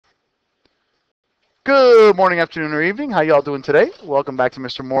Good morning, afternoon, or evening. How y'all doing today? Welcome back to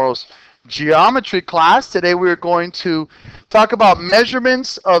Mr. Morrow's geometry class. Today we're going to talk about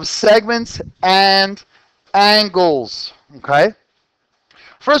measurements of segments and angles. Okay?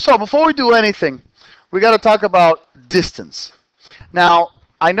 First of all, before we do anything, we got to talk about distance. Now,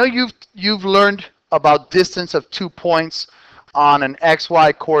 I know you've learned about distance of 2 points on an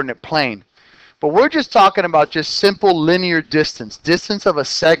XY coordinate plane, but we're just talking about just simple linear distance of a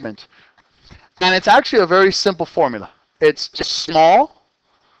segment. And it's actually a very simple formula. It's just small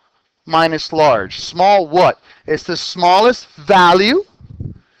minus large. Small what? It's the smallest value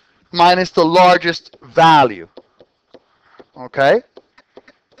minus the largest value. Okay?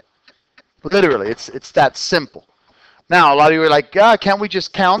 Literally, it's that simple. Now, a lot of you are like, yeah, can't we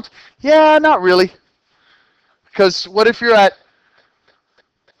just count? Yeah, not really. Because what if you're at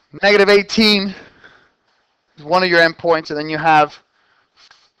negative 18 is one of your endpoints, and then you have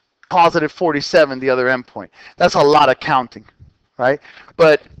positive 47, the other endpoint. That's a lot of counting, right?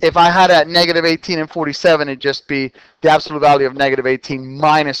 But if I had at negative 18 and 47, it'd just be the absolute value of negative 18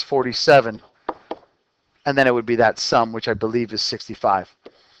 minus 47. And then it would be that sum, which I believe is 65.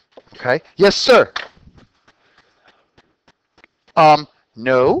 Okay? Yes, sir?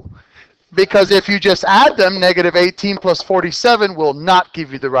 No. Because if you just add them, negative 18 plus 47 will not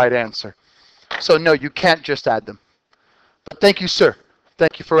give you the right answer. So no, you can't just add them. But thank you, sir.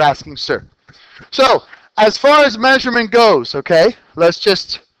 Thank you for asking, sir. So, as far as measurement goes, okay, let's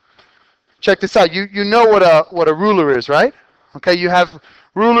just check this out. You know what a ruler is, right? Okay, you have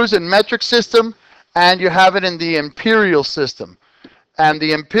rulers in metric system, and you have it in the imperial system. And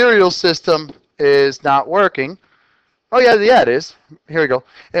the imperial system is not working. Oh, yeah, it is. Here we go.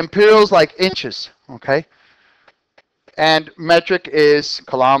 Imperial is like inches, okay? And metric is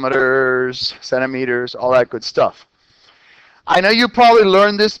kilometers, centimeters, all that good stuff. I know you probably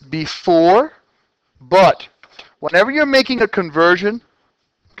learned this before, but whenever you're making a conversion,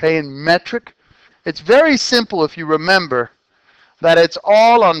 okay, in metric, it's very simple if you remember that it's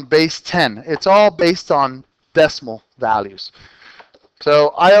all on base 10. It's all based on decimal values. So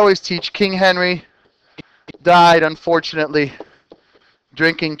I always teach King Henry died, unfortunately,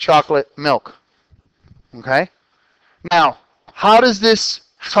 drinking chocolate milk. Okay? Now, how does this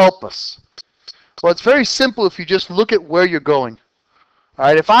help us? Well, it's very simple if you just look at where you're going. All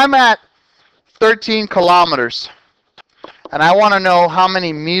right, if I'm at 13 kilometers and I want to know how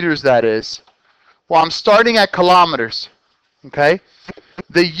many meters that is, well, I'm starting at kilometers. Okay?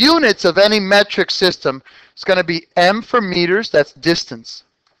 The units of any metric system is going to be m for meters, that's distance.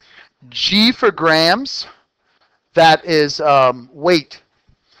 G for grams, that is weight.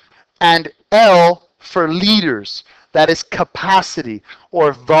 And L for liters, that is capacity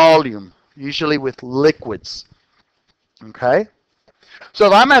or volume, usually with liquids. Okay? So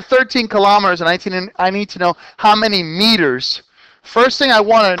if I'm at 13 kilometers and I need to know how many meters, first thing I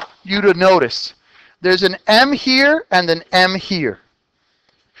want you to notice, there's an M here and an M here.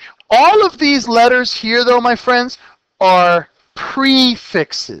 All of these letters here, though, my friends, are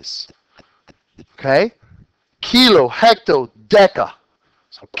prefixes. Okay? Kilo, hecto, deca.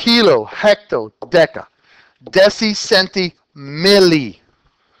 So kilo, hecto, deca. Deci, centi, milli.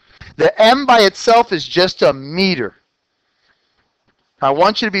 The M by itself is just a meter. I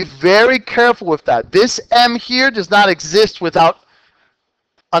want you to be very careful with that. This M here does not exist without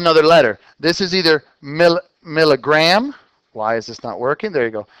another letter. This is either milligram. Why is this not working? There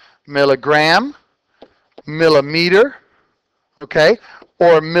you go. Milligram, millimeter, okay,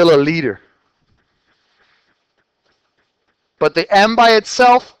 or milliliter. But the M by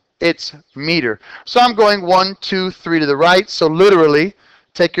itself, it's meter. So I'm going 1, 2, 3 to the right. So literally,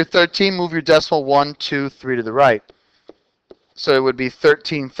 take your 13, move your decimal 1, 2, 3 to the right. So it would be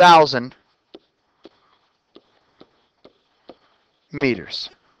 13,000 meters.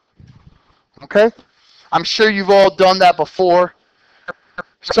 Okay? I'm sure you've all done that before.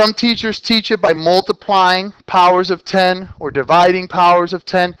 Some teachers teach it by multiplying powers of 10 or dividing powers of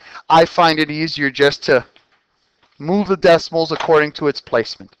 10. I find it easier just to move the decimals according to its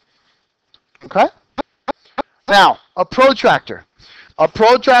placement. Okay? Now, a protractor. A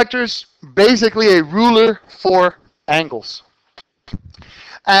protractor is basically a ruler for angles.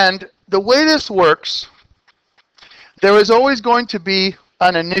 And the way this works, there is always going to be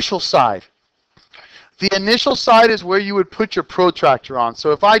an initial side. The initial side is where you would put your protractor on.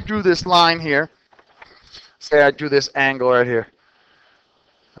 So if I drew this line here, say I drew this angle right here.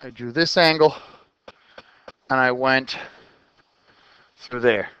 I drew this angle, and I went through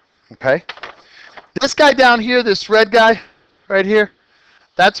there. Okay? This guy down here, this red guy right here,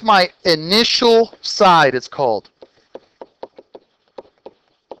 that's my initial side, it's called.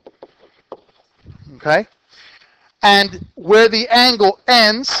 Okay? And where the angle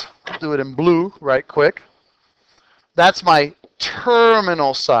ends, I'll do it in blue right quick, that's my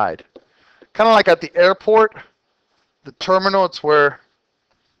terminal side. Kind of like at the airport, the terminal, it's where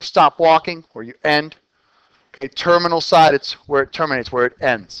you stop walking, where you end. Okay, terminal side, it's where it terminates, where it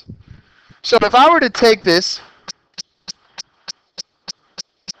ends. So if I were to take this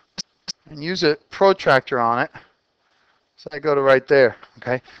and use a protractor on it, so I go to right there,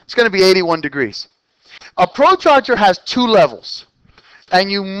 okay, it's going to be 81 degrees. A protractor has two levels,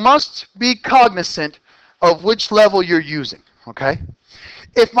 and you must be cognizant of which level you're using, okay?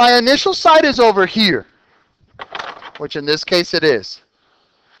 If my initial side is over here, which in this case it is,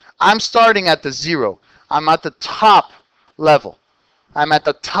 I'm starting at the 0. I'm at the top level. I'm at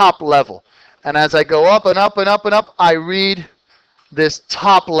the top level. And as I go up and up and up and up, I read this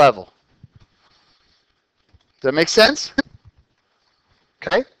top level. Does that make sense?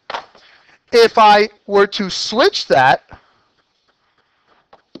 Okay. If I were to switch that,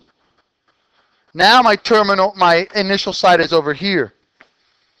 now my initial side is over here.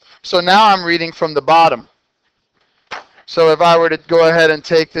 So now I'm reading from the bottom. So if I were to go ahead and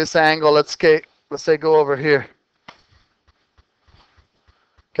take this angle, let's say go over here.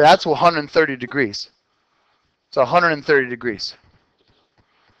 Okay, that's 130 degrees. It's 130 degrees.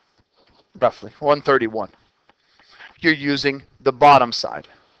 Roughly, 131. You're using the bottom side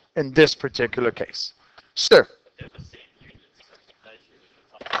in this particular case. Sir?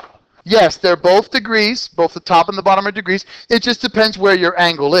 Yes, they're both degrees. Both the top and the bottom are degrees. It just depends where your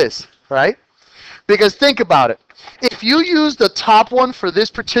angle is, right? Because think about it. If you use the top one for this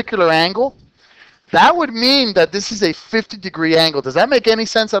particular angle, that would mean that this is a 50-degree angle. Does that make any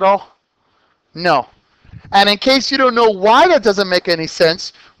sense at all? No. And in case you don't know why that doesn't make any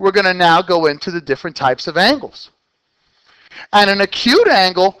sense, we're going to now go into the different types of angles. And an acute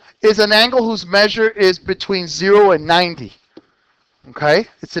angle is an angle whose measure is between 0 and 90. Okay?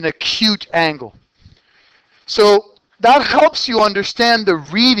 It's an acute angle. So that helps you understand the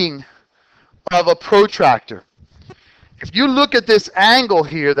reading of a protractor. If you look at this angle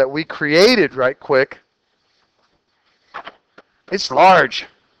here that we created right quick, it's large.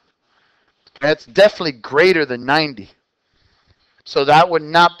 It's definitely greater than 90. So that would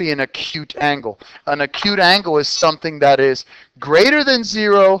not be an acute angle. An acute angle is something that is greater than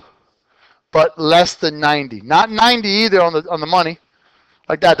 0, but less than 90. Not 90 either on the money.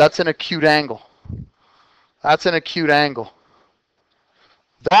 Like that. That's an acute angle. That's an acute angle.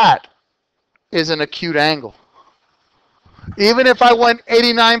 That is an acute angle. Even if I went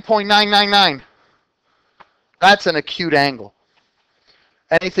 89.999, that's an acute angle.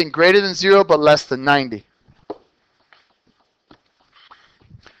 Anything greater than 0 but less than 90.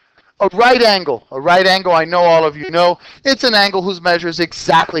 A right angle. A right angle, I know all of you know, it's an angle whose measure is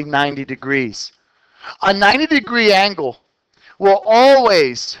exactly 90 degrees. A 90-degree angle will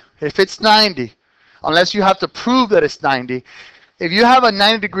always, if it's 90, unless you have to prove that it's 90, if you have a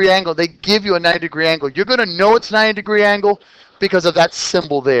 90-degree angle, they give you a 90-degree angle. You're going to know it's a 90-degree angle because of that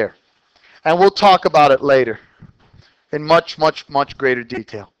symbol there. And we'll talk about it later in much, much, much greater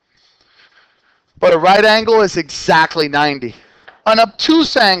detail. But a right angle is exactly 90. An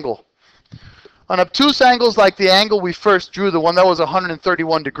obtuse angle. An obtuse angle is like the angle we first drew, the one that was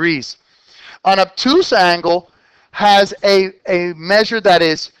 131 degrees. An obtuse angle has a measure that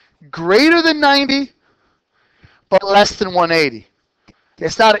is greater than 90, but less than 180.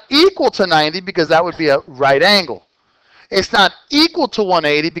 It's not equal to 90 because that would be a right angle. It's not equal to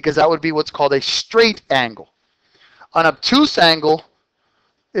 180 because that would be what's called a straight angle. An obtuse angle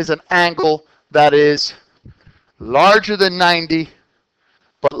is an angle that is larger than 90,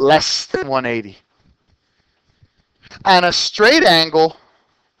 but less than 180. And a straight angle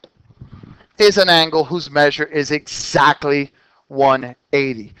is an angle whose measure is exactly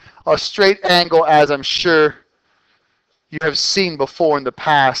 180. A straight angle, as I'm sure you have seen before in the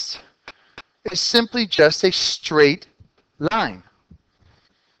past, is simply just a straight line.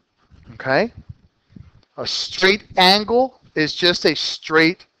 Okay? A straight angle is just a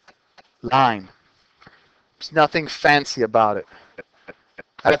straight line. There's nothing fancy about it.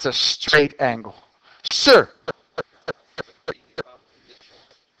 That's a straight angle. Sir?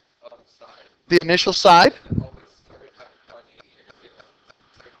 The initial side?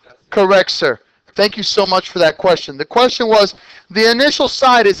 Correct, sir. Thank you so much for that question. The question was, the initial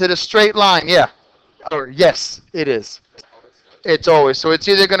side, is it a straight line? Yeah. Or yes, it is. It's always. So it's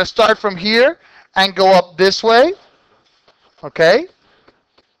either going to start from here and go up this way, okay?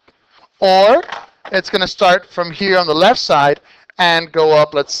 Or it's going to start from here on the left side and go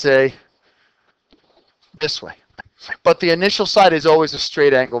up, let's say, this way. But the initial side is always a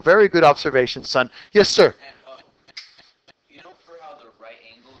straight angle. Very good observation, son. Yes, sir. You know, for how the right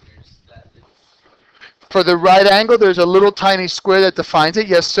angle, there's that little For the right angle, there's a little tiny square that defines it.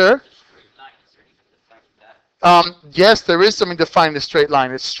 Yes, sir. straight line. Is there anything defining that? Yes, there is something defining the straight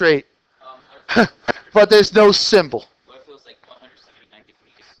line. It's straight. What But there's no symbol. if it was like 179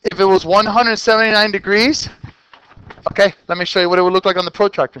 degrees? If it was 179 degrees, okay, let me show you what it would look like on the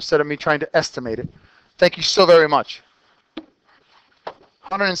protractor instead of me trying to estimate it. Thank you so very much.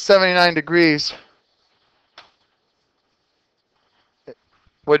 179 degrees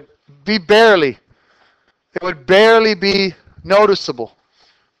would be barely, it would barely be noticeable,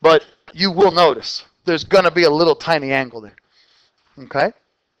 but you will notice. There's going to be a little tiny angle there. Okay?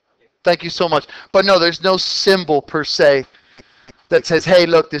 Thank you so much. But no, there's no symbol per se that says, hey,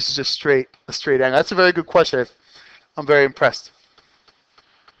 look, this is a straight angle. That's a very good question. I'm very impressed.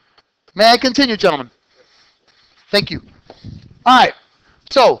 May I continue, gentlemen? Thank you. All right.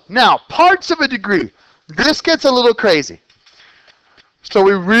 So now, parts of a degree. This gets a little crazy. So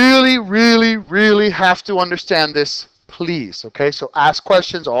we really, really, really have to understand this, please. Okay? So ask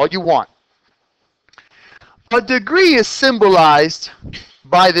questions all you want. A degree is symbolized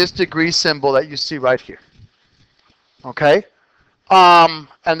by this degree symbol that you see right here. Okay? And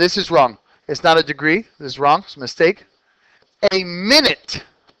this is wrong. It's not a degree. This is wrong. It's a mistake. A minute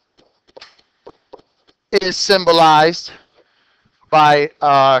is symbolized by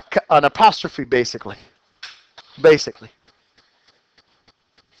an apostrophe, basically. Basically.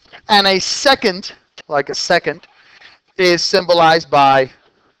 And a second, like a second, is symbolized by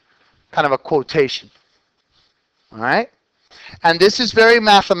kind of a quotation. All right? And this is very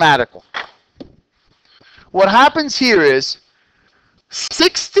mathematical. What happens here is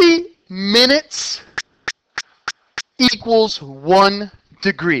 60 minutes equals 1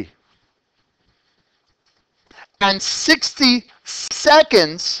 degree. And 60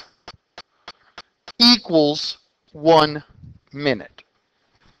 seconds equals 1 minute.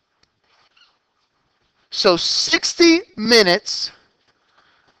 So 60 minutes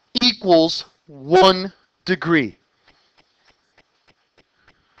equals 1 degree.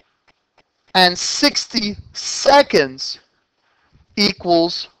 And 60 seconds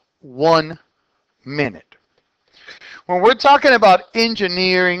equals 1 minute. When we're talking about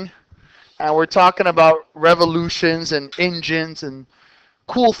engineering, and we're talking about revolutions and engines and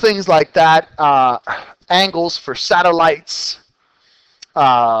cool things like that, angles for satellites,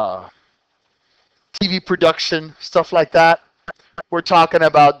 TV production, stuff like that, we're talking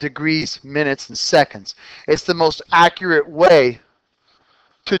about degrees, minutes, and seconds. It's the most accurate way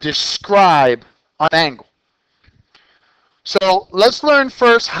to describe an angle. So let's learn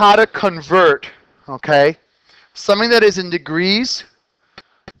first how to convert, okay, something that is in degrees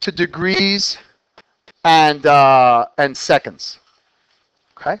to degrees and seconds,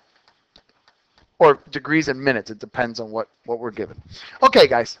 okay, or degrees and minutes. It depends on what we're given. Okay,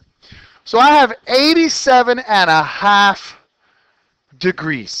 guys. So I have 87.5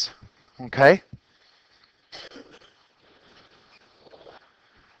 degrees, okay.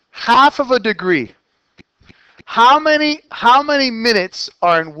 Half of a degree. How many minutes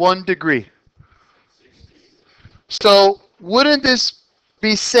are in 1 degree? So wouldn't this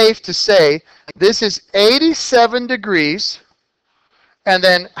be safe to say this is 87 degrees and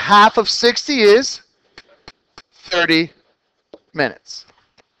then half of 60 is 30 minutes?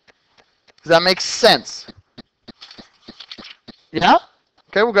 Does that make sense? Yeah?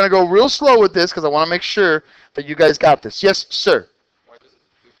 Okay, we're going to go real slow with this because I want to make sure that you guys got this. Yes, sir. Why does the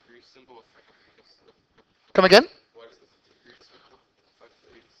degree symbol affect the 87? Come again? Why does the degree symbol affect the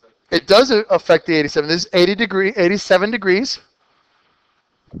 87? It does affect the 87. This is 87 degrees,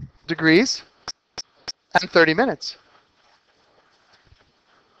 and 30 minutes.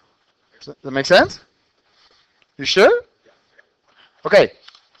 Does that make sense? You sure? Okay.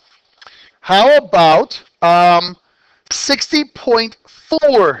 How about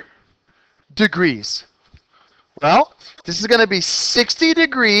 60.4 degrees? Well, this is going to be 60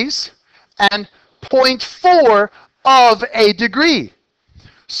 degrees and 0.4 of a degree.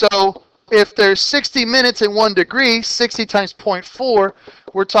 So if there's 60 minutes in 1 degree, 60 times 0.4,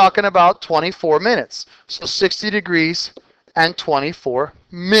 we're talking about 24 minutes. So 60 degrees and 24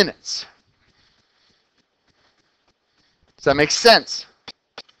 minutes. Does that make sense?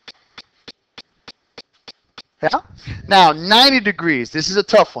 Yeah? Now, 90 degrees. This is a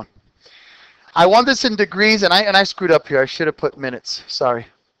tough one. I want this in degrees, and I screwed up here. I should have put minutes. Sorry.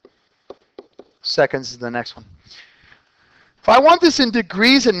 Seconds is the next one. If I want this in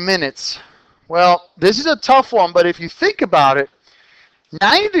degrees and minutes, well, this is a tough one, but if you think about it,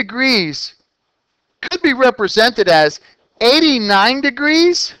 90 degrees could be represented as 89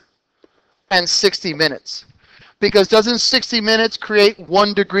 degrees and 60 minutes. Because doesn't 60 minutes create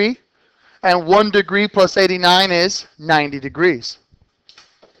 1 degree? And 1 degree plus 89 is 90 degrees.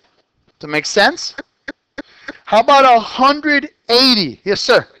 Does that make sense? How about 180? Yes,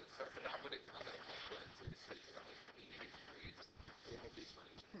 sir.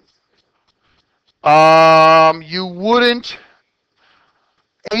 You wouldn't.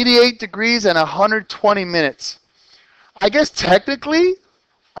 88 degrees and 120 minutes. I guess technically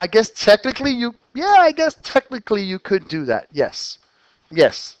you could do that. Yes.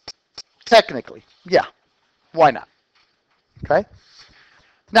 Yes. Technically. Yeah. Why not? Okay.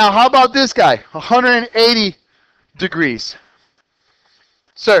 Now, how about this guy? 180 degrees.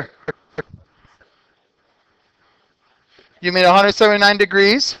 Sir. You mean 179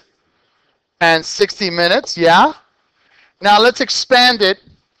 degrees and 60 minutes? Yeah. Now, let's expand it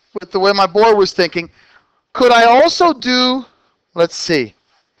with the way my board was thinking. Could I also do, let's see.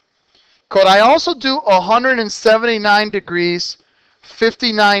 Could I also do 179 degrees,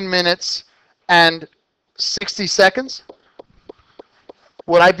 59 minutes, and 60 seconds?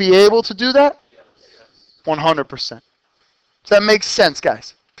 Would I be able to do that? 100%. Does that make sense,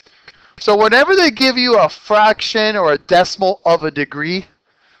 guys? So whenever they give you a fraction or a decimal of a degree,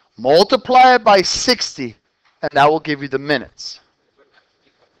 multiply it by 60, and that will give you the minutes.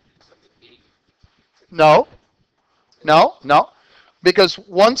 No. No, no. Because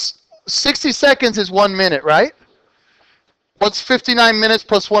once 60 seconds is 1 minute, right? What's 59 minutes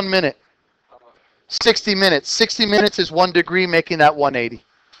plus 1 minute? 60 minutes. 60 minutes is 1 degree, making that 180.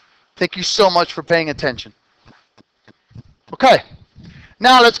 Thank you so much for paying attention. Okay.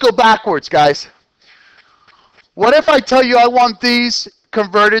 Now let's go backwards, guys. What if I tell you I want these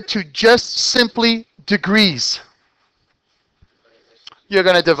converted to just simply degrees? You're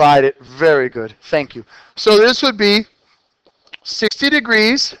going to divide it. Very good. Thank you. So this would be 60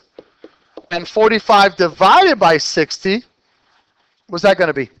 degrees and 45 divided by 60. What's that going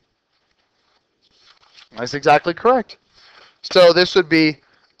to be? That's exactly correct. So this would be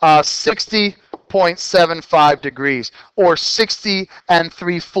 60.75 degrees, or 60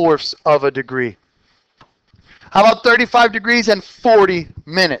 3/4 of a degree. How about 35 degrees and 40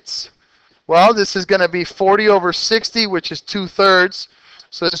 minutes? Well, this is going to be 40 over 60, which is 2/3.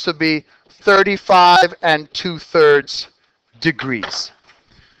 So this would be 35 2/3 degrees.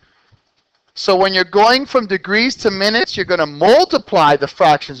 So when you're going from degrees to minutes, you're going to multiply the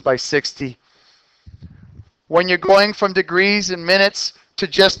fractions by 60. When you're going from degrees and minutes to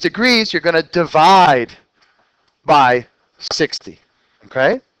just degrees, you're going to divide by 60.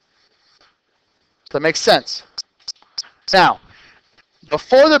 Okay? Does that make sense? Now,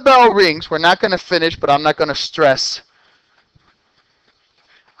 before the bell rings, we're not going to finish, but I'm not going to stress.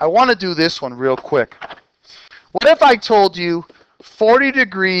 I want to do this one real quick. What if I told you 40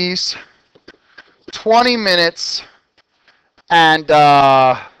 degrees, 20 minutes, and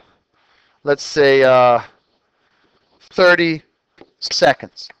let's say 30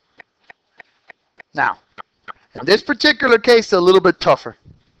 seconds? Now, in this particular case, a little bit tougher.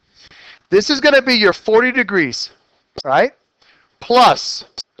 This is going to be your 40 degrees, right? Plus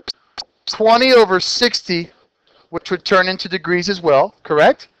 20 over 60, which would turn into degrees as well,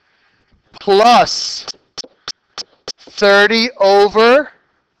 correct? Plus 30 over,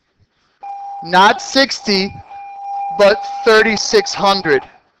 not 60, but 3,600.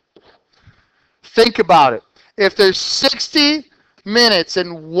 Think about it. If there's 60 minutes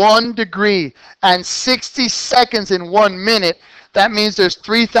in 1 degree and 60 seconds in 1 minute, that means there's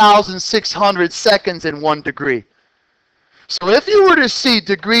 3,600 seconds in 1 degree. So if you were to see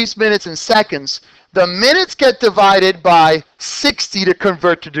degrees, minutes, and seconds, the minutes get divided by 60 to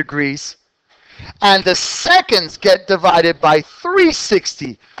convert to degrees, and the seconds get divided by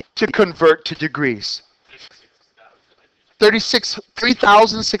 360 to convert to degrees.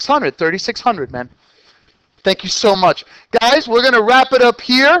 3,600, 3,600, man. Thank you so much. Guys, we're going to wrap it up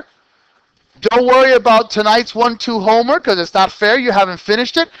here. Don't worry about tonight's 1-2 homework because it's not fair. You haven't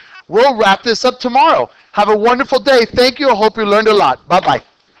finished it. We'll wrap this up tomorrow. Have a wonderful day. Thank you. I hope you learned a lot. Bye-bye.